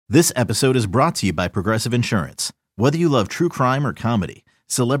This episode is brought to you by Progressive Insurance. Whether you love true crime or comedy,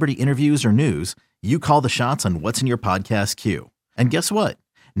 celebrity interviews or news, you call the shots on what's in your podcast queue. And guess what?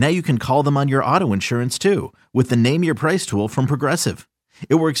 Now you can call them on your auto insurance too with the Name Your Price tool from Progressive.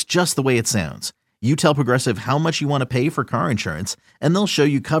 It works just the way it sounds. You tell Progressive how much you want to pay for car insurance, and they'll show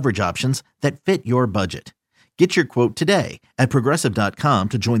you coverage options that fit your budget. Get your quote today at Progressive.com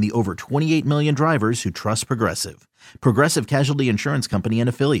to join the over 28 million drivers who trust Progressive. Progressive Casualty Insurance Company and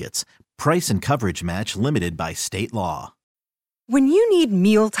Affiliates. Price and coverage match limited by state law. When you need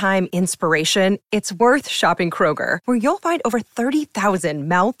mealtime inspiration, it's worth shopping Kroger, where you'll find over 30,000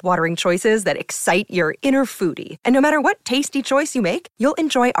 mouth-watering choices that excite your inner foodie. And no matter what tasty choice you make, you'll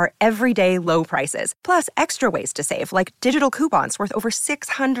enjoy our everyday low prices, plus extra ways to save, like digital coupons worth over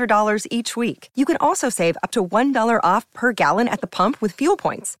 $600 each week. You can also save up to $1 off per gallon at the pump with fuel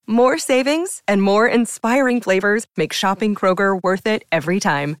points. More savings and more inspiring flavors make shopping Kroger worth it every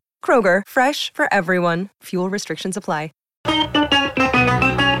time. Kroger, fresh for everyone. Fuel restrictions apply. Good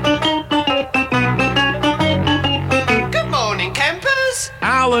morning, campers.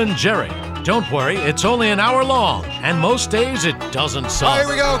 Alan Jerry. Don't worry, it's only an hour long, and most days it doesn't suck. All right,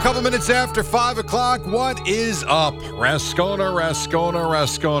 here we go. A couple minutes after 5 o'clock. What is up? Rascona.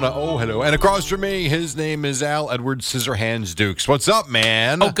 Oh, hello. And across from me, his name is Al Edward Scissorhands Dukes. What's up,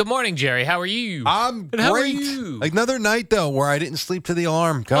 man? Oh, good morning, Jerry. How are you? I'm Good. great. How are you? Another night, though, where I didn't sleep to the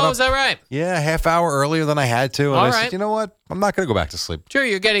alarm. Got up, is that right? Yeah, a half hour earlier than I had to. And All I right. said, you know what? I'm not going to go back to sleep.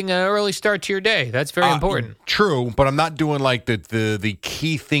 Jerry, you're getting an early start to your day. That's very important. True, but I'm not doing like the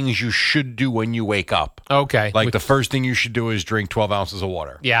key things you should do when you wake up. Okay. Like the first thing you should do is drink 12 ounces of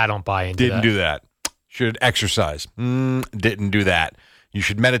water. Yeah, I don't buy into Didn't do that. Should exercise. Didn't do that. You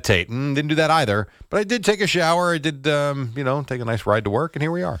should meditate. Didn't do that either. But I did take a shower. I did, take a nice ride to work, and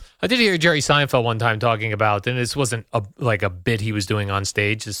here we are. I did hear Jerry Seinfeld one time talking about, and this wasn't like a bit he was doing on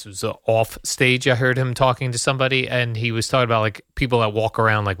stage. This was off stage. I heard him talking to somebody, and he was talking about like people that walk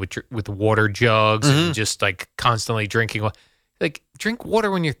around like with water jugs and just like constantly drinking. Like drink water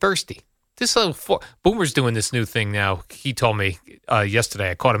when you're thirsty. This little Boomer's doing this new thing now. He told me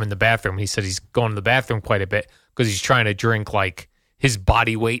yesterday. I caught him in the bathroom. He said he's going to the bathroom quite a bit because he's trying to drink like his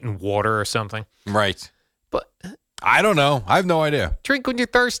body weight in water or something. Right. But I don't know. I have no idea. drink when you're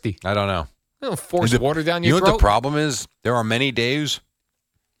thirsty. I don't know. Don't force water down your throat. You know throat. what the problem is? There are many days,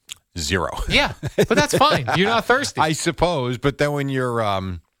 zero. Yeah, but that's fine. You're not thirsty. I suppose. But then when you're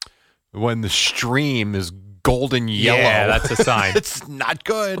when the stream is golden yellow, yeah, that's a sign. It's not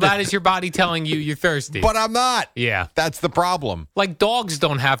good. Well, that is your body telling you you're thirsty. But I'm not. Yeah. That's the problem. Like dogs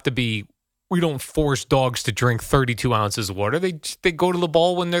don't have to be, we don't force dogs to drink 32 ounces of water. They go to the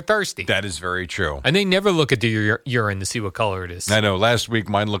bowl when they're thirsty. That is very true. And they never look at the urine to see what color it is. I know. Last week,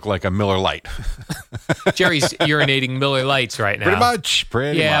 mine looked like a Miller Lite. Jerry's urinating Miller Lights right now. Pretty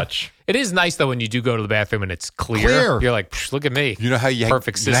much. It is nice, though, when you do go to the bathroom and it's clear. You're like, look at me. You know how you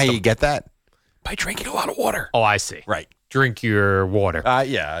Perfect system. You know how you get that? By drinking a lot of water. Oh, I see. Right. Drink your water.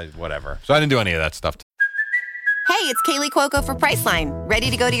 Yeah, whatever. So I didn't do any of that stuff. Hey, it's Kaylee Cuoco for Priceline. Ready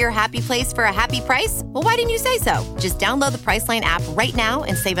to go to your happy place for a happy price? Well, why didn't you say so? Just download the Priceline app right now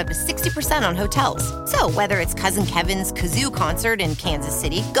and save up to 60% on hotels. So whether it's Cousin Kevin's Kazoo Concert in Kansas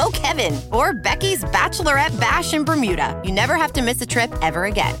City, go Kevin, or Becky's Bachelorette Bash in Bermuda, you never have to miss a trip ever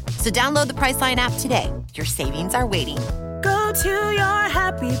again. So download the Priceline app today. Your savings are waiting. Go to your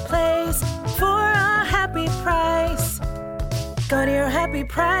happy place for a happy price. Go to your happy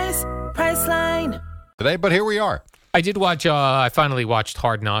price, Priceline. Today, but here we are. I did watch, I finally watched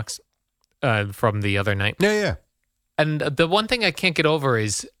Hard Knocks from the other night. Yeah. And the one thing I can't get over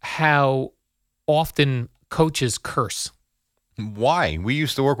is how often coaches curse. Why? We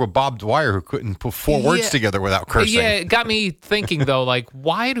used to work with Bob Dwyer, who couldn't put four words together without cursing. Yeah, it got me thinking, though, like,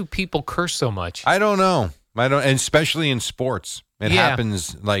 why do people curse so much? I don't know. And especially in sports. It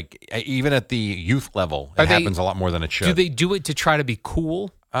happens, like, even at the youth level. It happens a lot more than it should. Do they do it to try to be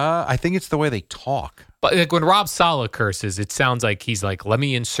cool? I think it's the way they talk. But like when Rob Saleh curses, it sounds like he's like, let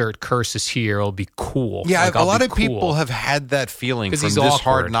me insert curses here. It'll be cool. Yeah, like, a lot of people have had that feeling from this awkward.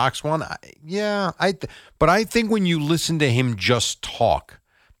 Hard Knocks one. But I think when you listen to him just talk,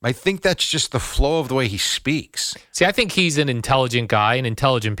 I think that's just the flow of the way he speaks. See, I think he's an intelligent guy, and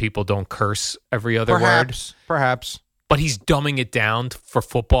intelligent people don't curse every other word. Perhaps. But he's dumbing it down for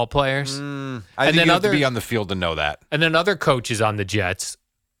football players. I think you have to be on the field to know that. And then other coaches on the Jets,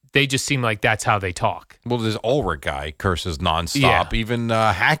 they just seem like that's how they talk. Well, this Ulrich guy curses nonstop. Yeah. Even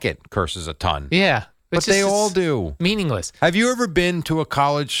Hackett curses a ton. Yeah. But they all do. Meaningless. Have you ever been to a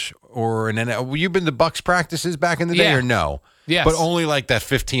college or an NFL? You've been to Bucks practices back in the day or no? Yes. But only like that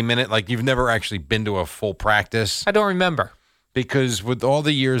 15-minute, like you've never actually been to a full practice? I don't remember. Because with all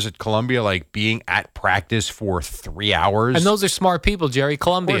the years at Columbia, like being at practice for 3 hours. And those are smart people, Jerry.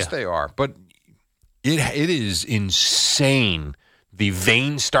 Columbia. Of course they are. But it is insane. The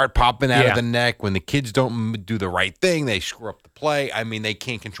veins start popping out of the neck. When the kids don't do the right thing, they screw up the play. I mean, they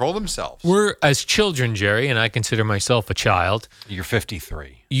can't control themselves. We're, as children, Jerry, and I consider myself a child. You're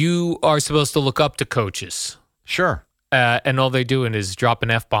 53. You are supposed to look up to coaches. Sure. And all they're doing is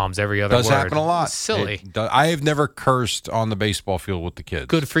dropping F-bombs every other word. Does happen a lot. It's silly. I have never cursed on the baseball field with the kids.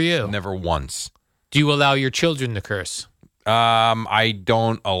 Good for you. Never once. Do you allow your children to curse? I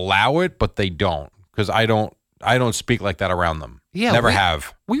don't allow it, but they don't. Because I don't speak like that around them. Yeah, never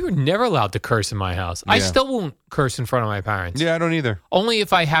have. We were never allowed to curse in my house. I still won't curse in front of my parents. Yeah, I don't either. Only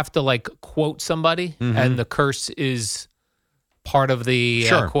if I have to like quote somebody and the curse is part of the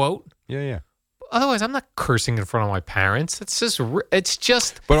quote. Yeah. Otherwise, I'm not cursing in front of my parents. It's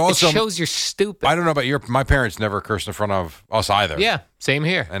just, But also, it shows you're stupid. I don't know about my parents never cursed in front of us either. Yeah, same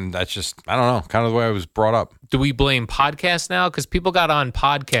here. And that's just, I don't know, kind of the way I was brought up. Do we blame podcasts now? Because people got on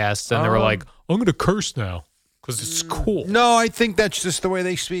podcasts and they were like, I'm going to curse now because it's cool. No, I think that's just the way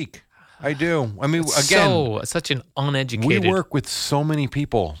they speak. I do. I mean, again, such an uneducated. We work with so many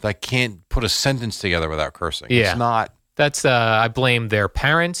people that can't put a sentence together without cursing. Yeah. It's not. That's I blame their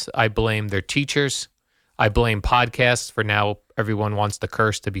parents. I blame their teachers. I blame podcasts for now. Everyone wants the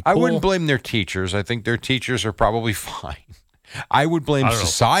curse to be cool. I wouldn't blame their teachers. I think their teachers are probably fine. I would blame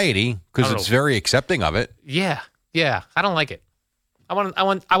society because it's very accepting of it. Yeah. I don't like it. I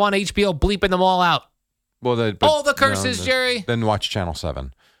want HBO bleeping them all out. Well, all the curses, Jerry. Then watch Channel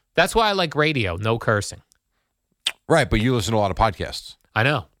 7. That's why I like radio. No cursing. Right, but you listen to a lot of podcasts. I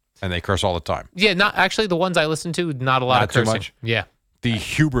know. And they curse all the time. Yeah, not actually the ones I listen to. Not a lot of cursing. Too much. Yeah. The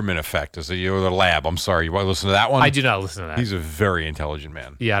Huberman Effect is the lab. I'm sorry. You want to listen to that one? I do not listen to that. He's a very intelligent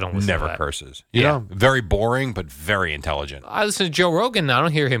man. Yeah, I don't listen to that. Never curses. You know, very boring, but very intelligent. I listen to Joe Rogan. I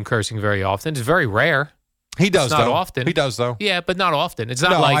don't hear him cursing very often. It's very rare. He does, not often. He does, though. Yeah, but not often. It's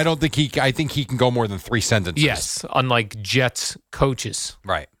not I don't think I think he can go more than 3 sentences. Yes, unlike Jets coaches.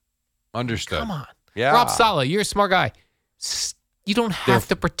 Right. Understood. Come on. Yeah. Rob Saleh, you're a smart guy. You don't have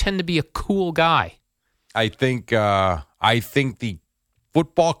to pretend to be a cool guy. I think the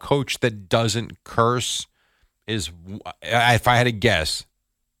football coach that doesn't curse is, if I had to guess,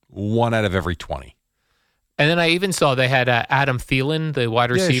 1 out of every 20. And then I even saw they had Adam Thielen, the wide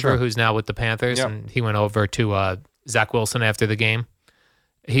receiver who's now with the Panthers, and he went over to Zach Wilson after the game.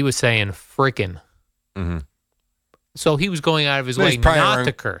 He was saying frickin'. Mm-hmm. So he was going out of his way not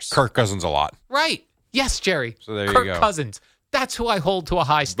to curse. Kirk Cousins a lot. Right. Yes, Jerry. So there Kirk you go. Cousins. That's who I hold to a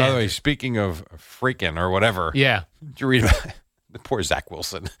high standard. By the way, speaking of freaking or whatever. Yeah. Did you read about the poor Zach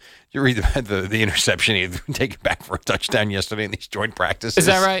Wilson? Did you read about the interception he had taken back for a touchdown yesterday in these joint practices? Is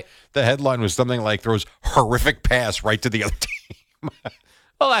that right? The headline was something like throws horrific pass right to the other team.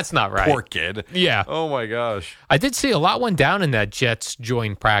 Well, that's not right. Poor kid. Yeah. Oh, my gosh. I did see a lot went down in that Jets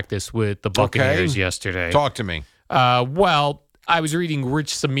joint practice with the Buccaneers yesterday. Talk to me. Well, I was reading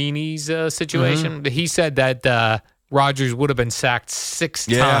Rich Cimini's situation. He said that Rodgers would have been sacked 6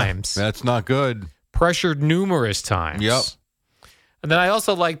 times. That's not good. Pressured numerous times. Yep. And then I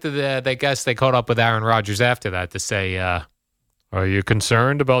also liked that I guess they caught up with Aaron Rodgers after that to say, are you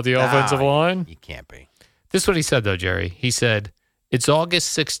concerned about the offensive line? You can't be. This is what he said, though, Jerry. He said, it's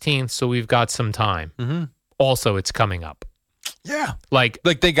August 16th, so we've got some time. Mm-hmm. Also, it's coming up. Yeah. Like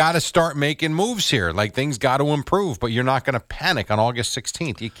they got to start making moves here. Like things got to improve, but you're not going to panic on August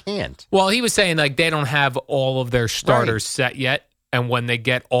 16th. You can't. Well, he was saying like they don't have all of their starters set yet. And when they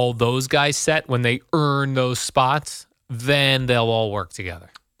get all those guys set, when they earn those spots, then they'll all work together.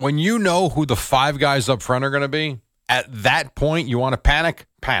 When you know who the 5 guys up front are going to be, at that point, you want to panic?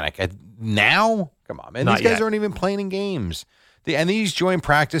 Panic. Now? Come on, man. These guys aren't even playing in games. And these joint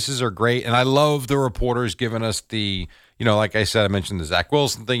practices are great. And I love the reporters giving us the, like I said, I mentioned the Zach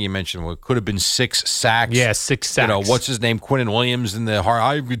Wilson thing. You mentioned what could have been 6 sacks. Yeah, 6 sacks. What's his name? Quinnen Williams in the heart.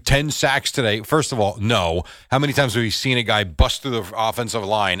 I 10 sacks today. First of all, no. How many times have we seen a guy bust through the offensive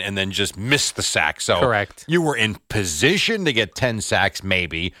line and then just miss the sack? So correct. You were in position to get 10 sacks,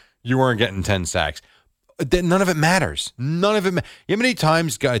 maybe. You weren't getting 10 sacks. None of it matters. None of it. You know how many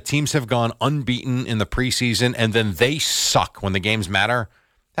times teams have gone unbeaten in the preseason and then they suck when the games matter?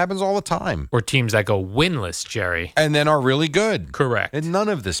 Happens all the time. Or teams that go winless, Jerry. And then are really good. Correct. And none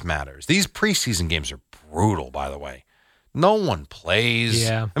of this matters. These preseason games are brutal, by the way. No one plays.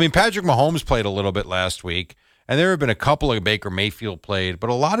 Yeah. I mean, Patrick Mahomes played a little bit last week, and there have been a couple of Baker Mayfield played,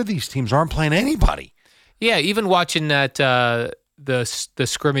 but a lot of these teams aren't playing anybody. Yeah, even watching that the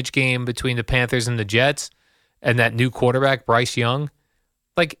scrimmage game between the Panthers and the Jets and that new quarterback, Bryce Young,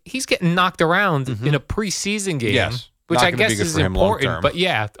 like he's getting knocked around in a preseason game. Yes. which Not I gonna guess be good is for him long important. term. But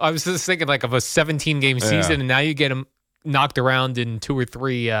yeah, I was just thinking like of a 17-game season, and now you get him knocked around in 2 or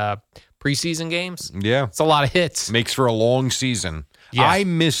 3 preseason games. Yeah. It's a lot of hits. Makes for a long season. Yeah. I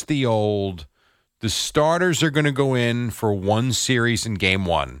miss the starters are going to go in for one series in game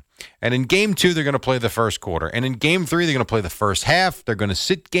 1. And in game 2, they're going to play the first quarter. And in game 3, they're going to play the first half. They're going to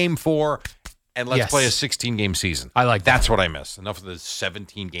sit game 4, and let's play a 16-game season. I like that. That's what I miss. Enough of the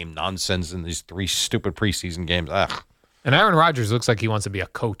 17-game nonsense in these 3 stupid preseason games. Ugh. And Aaron Rodgers looks like he wants to be a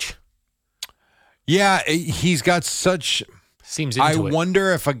coach. Yeah, he's got such... Seems into I it.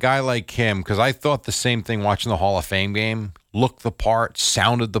 wonder if a guy like him, because I thought the same thing watching the Hall of Fame game, looked the part,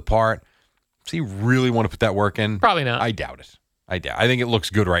 sounded the part. Does he really want to put that work in? Probably not. I doubt it. I think it looks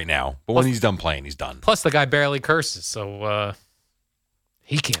good right now. But when he's done playing, he's done. Plus, the guy barely curses, so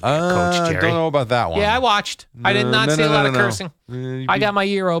he can't be a coach, Jerry. I don't know about that one. Yeah, I watched. I did not see a lot of cursing. I got my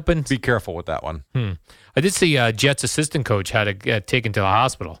ear open. Be careful with that one. I did see Jets assistant coach had to get taken to the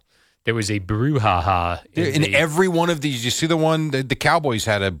hospital. There was a brouhaha. In every one of these, you see the one, the Cowboys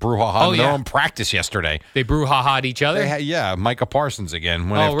had a brouhaha in their own practice yesterday. They brouhahaed each other? Micah Parsons again.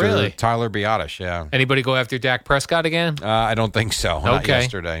 Went after really? Tyler Biotish, yeah. Anybody go after Dak Prescott again? I don't think so. Not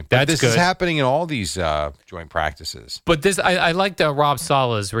yesterday. But this is happening in all these joint practices. But this, I liked Rob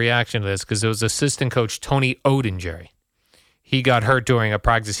Sala's reaction to this because it was assistant coach Tony Oden, Jerry. He got hurt during a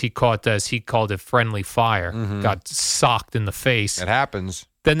practice. He caught this. He called it friendly fire. Got socked in the face. It happens.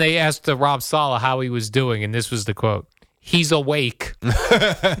 Then they asked Rob Saleh how he was doing, and this was the quote. He's awake.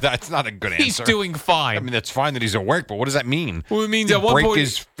 That's not a good answer. He's doing fine. I mean, that's fine that he's awake, but what does that mean? Well, it means at one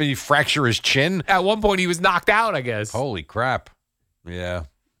point... he fracture his chin? At one point, he was knocked out, I guess. Holy crap. Yeah.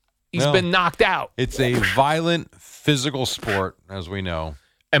 He's been knocked out. It's a violent, physical sport, as we know.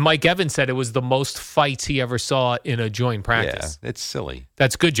 And Mike Evans said it was the most fights he ever saw in a joint practice. Yeah, it's silly.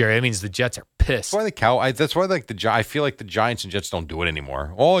 That's good, Jerry. That means the Jets are pissed. That's why I feel like the Giants and Jets don't do it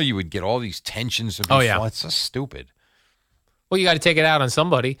anymore. You would get all these tensions. It's so stupid. Well, you got to take it out on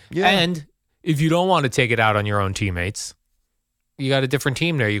somebody. Yeah. And if you don't want to take it out on your own teammates, you got a different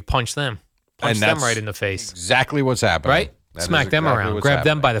team there. You punch them. Punch them right in the face. Exactly what's happening. Right? Smack them around. Grab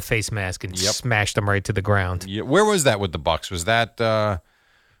them by the face mask and smash them right to the ground. Yeah. Where was that with the Bucks? Was that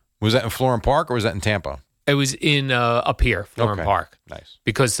in Florham Park or was that in Tampa? It was in up here, Florham Park. Nice.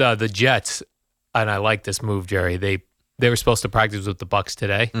 Because the Jets, and I like this move, Jerry, they were supposed to practice with the Bucks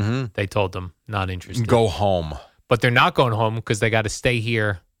today. Mm-hmm. They told them, not interested. Go home. But they're not going home because they got to stay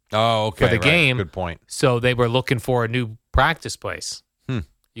here for the game. Good point. So they were looking for a new practice place.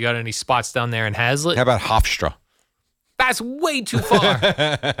 You got any spots down there in Hazlitt? How about Hofstra? That's way too far.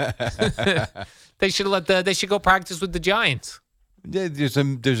 They should go practice with the Giants. Yeah, there's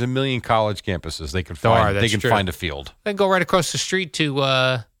a million college campuses they can find a field. Then go right across the street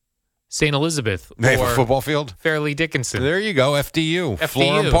to St. Elizabeth. They have a football field? Fairleigh Dickinson. There you go, FDU.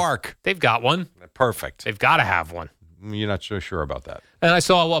 Florham Park. They've got one. Perfect. They've got to have one. You're not so sure about that. And I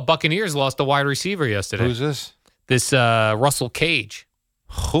saw Buccaneers lost a wide receiver yesterday. Who's this? This Russell Cage.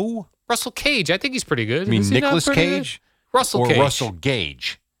 Who? Russell Cage. I think he's pretty good. You mean Nicolas Cage? Russell Cage. Or Russell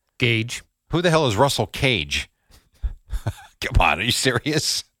Gage? Gage. Who the hell is Russell Cage? Come on, are you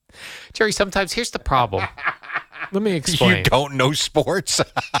serious? Jerry, sometimes here's the problem. Let me explain. You don't know sports?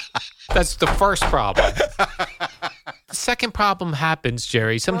 That's the first problem. The second problem happens,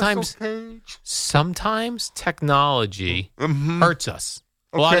 Jerry. Sometimes technology hurts us.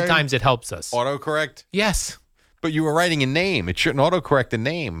 A lot of times it helps us. Autocorrect? Yes. But you were writing a name. It shouldn't autocorrect a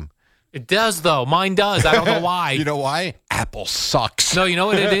name. It does, though. Mine does. I don't know why. You know why? Apple sucks. No, you know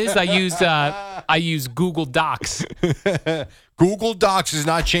what it is? I use Google Docs. Google Docs is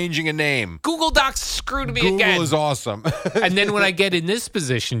not changing a name. Google Docs screwed me Google again. Google is awesome. And then when I get in this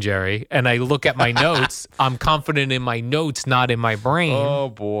position, Jerry, and I look at my notes, I'm confident in my notes, not in my brain. Oh,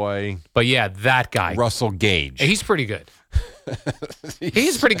 boy. But yeah, that guy. Russell Gage. He's pretty good.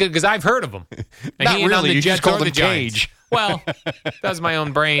 He's pretty good because I've heard of him. And not really. You just called him Cage. Well, that was my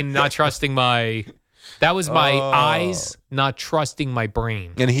own brain not trusting my... That was my eyes not trusting my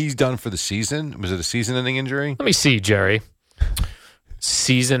brain. And he's done for the season? Was it a season-ending injury? Let me see, Jerry.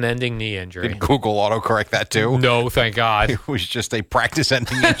 Season-ending knee injury. Did Google autocorrect that too? No, thank God. It was just a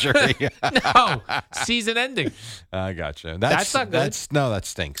practice-ending injury. No, season-ending. I gotcha. That's not good. That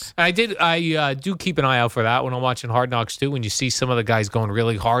stinks. I do keep an eye out for that when I'm watching Hard Knocks too. When you see some of the guys going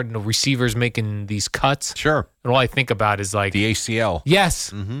really hard and the receivers making these cuts. Sure. And all I think about is like the ACL.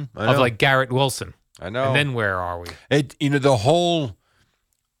 Yes. Of like Garrett Wilson. I know. And then where are we?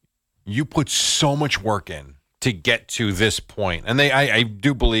 You put so much work in to get to this point. And I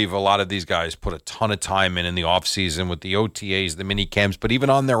do believe a lot of these guys put a ton of time in the offseason with the OTAs, the mini camps, but even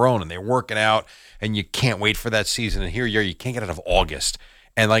on their own, and they're working out, and you can't wait for that season. And here you can't get out of August.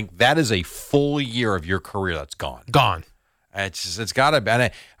 And, like, that is a full year of your career that's gone. Gone. It's got to be.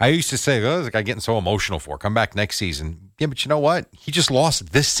 And I used to say, oh, this guy getting so emotional for. Come back next season. Yeah, but you know what? He just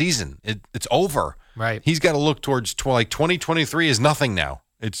lost this season. It's over. Right. He's got to look towards 2023 is nothing now.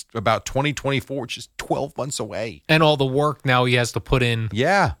 It's about 2024, which is 12 months away. And all the work now he has to put in.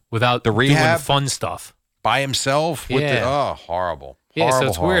 Yeah. Without the rehab, doing fun stuff. By himself. With horrible. Yeah, horrible, so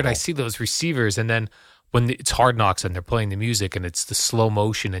it's horrible. weird. I see those receivers, and then when it's Hard Knocks and they're playing the music and it's the slow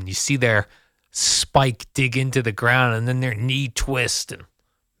motion, and you see their spike dig into the ground and then their knee twist. And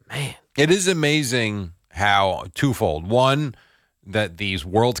man. It is amazing how twofold. One, that these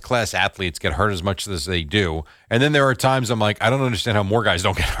world-class athletes get hurt as much as they do. And then there are times I'm like, I don't understand how more guys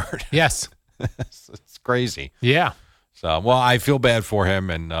don't get hurt. Yes. It's crazy. Yeah. So, well, I feel bad for him,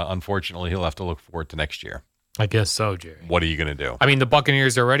 and unfortunately, he'll have to look forward to next year. I guess so, Jerry. What are you going to do? I mean, the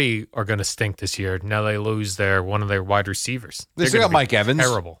Buccaneers already are going to stink this year. Now they lose one of their wide receivers. They still got Mike Evans.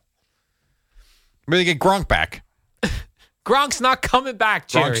 Terrible. Maybe they get Gronk back. Gronk's not coming back,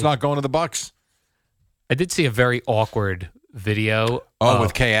 Jerry. Gronk's not going to the Bucs. I did see a very awkward video.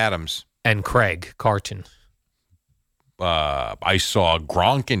 With Kay Adams. And Craig Carton. I saw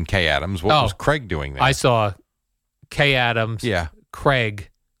Gronk and Kay Adams. What was Craig doing there? I saw Kay Adams, Craig,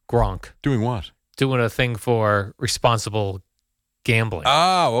 Gronk. Doing what? Doing a thing for responsible gambling.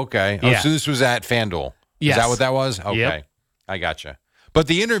 Oh, okay. Yeah. So this was at FanDuel. Yes. Is that what that was? Okay. Yep. I gotcha. But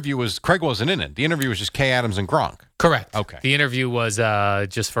the interview was, Craig wasn't in it. The interview was just Kay Adams and Gronk. Correct. Okay. The interview was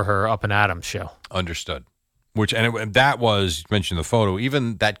just for her Up and Adams show. Understood. That was, you mentioned the photo,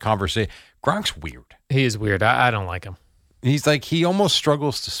 even that conversation. Gronk's weird. He is weird. I don't like him. He's like, he almost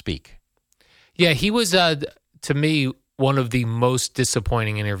struggles to speak. Yeah, he was, to me, one of the most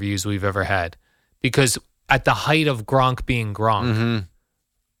disappointing interviews we've ever had. Because at the height of Gronk being Gronk,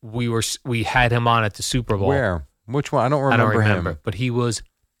 we had him on at the Super Bowl. Where? Which one? I don't remember him. But he was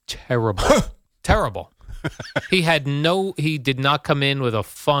terrible. Terrible. He did not come in with a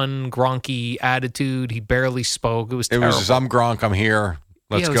fun, Gronky attitude. He barely spoke. It was terrible. It was just, I'm Gronk, I'm here.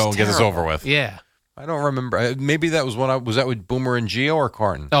 Let's go and get this over with. Yeah. I don't remember. Maybe that was was that with Boomer and Gio or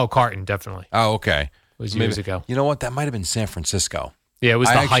Carton? Oh, Carton, definitely. Oh, okay. It was years ago. You know what? That might have been San Francisco. Yeah, it was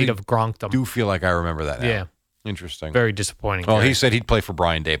the height of Gronkdom. I do feel like I remember that now. Yeah. Interesting. Very disappointing. Well, he said he'd play for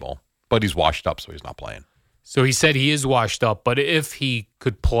Brian Dable, but he's washed up, so he's not playing. So he said he is washed up, but if he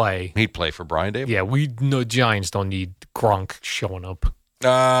could play... He'd play for Brian Dable? Yeah, Giants don't need Gronk showing up.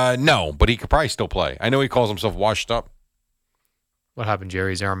 No, but he could probably still play. I know he calls himself washed up. What happened,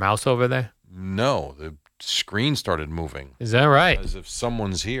 Jerry? Is there a mouse over there? No, the screen started moving. Is that right? As if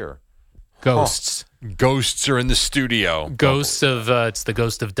someone's here. Ghosts. Huh. Ghosts are in the studio. Ghosts of, it's the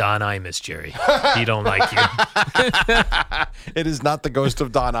ghost of Don Imus, Jerry. He don't like you. It is not the ghost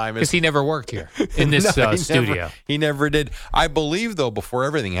of Don Imus. Because he never worked here in this studio. He never did. I believe, though, before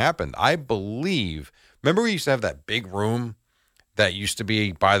everything happened, remember we used to have that big room that used to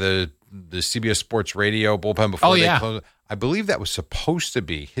be by the CBS Sports Radio bullpen before they closed? I believe that was supposed to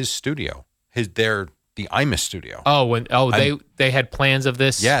be his studio, the Imus studio. They had plans of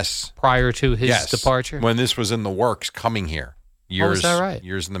this. Yes, prior to his departure. When this was in the works, coming here, is that right?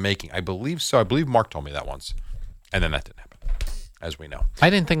 Years in the making. I believe so. I believe Mark told me that once, and then that didn't happen, as we know. I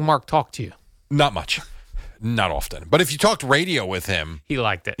didn't think Mark talked to you. Not much, not often. But if you talked radio with him, he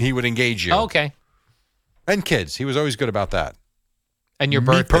liked it. He would engage you. Oh, okay. And kids, he was always good about that. And your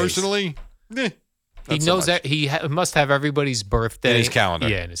birthdays. Me personally, he knows that he must have everybody's birthday in his calendar.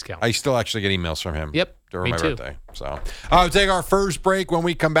 Yeah, in his calendar. I still actually get emails from him. Yep, during me my too. birthday. So I'll take our first break. When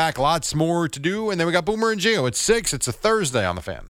we come back, lots more to do, and then we got Boomer and Gio at 6. It's a Thursday on the Fan.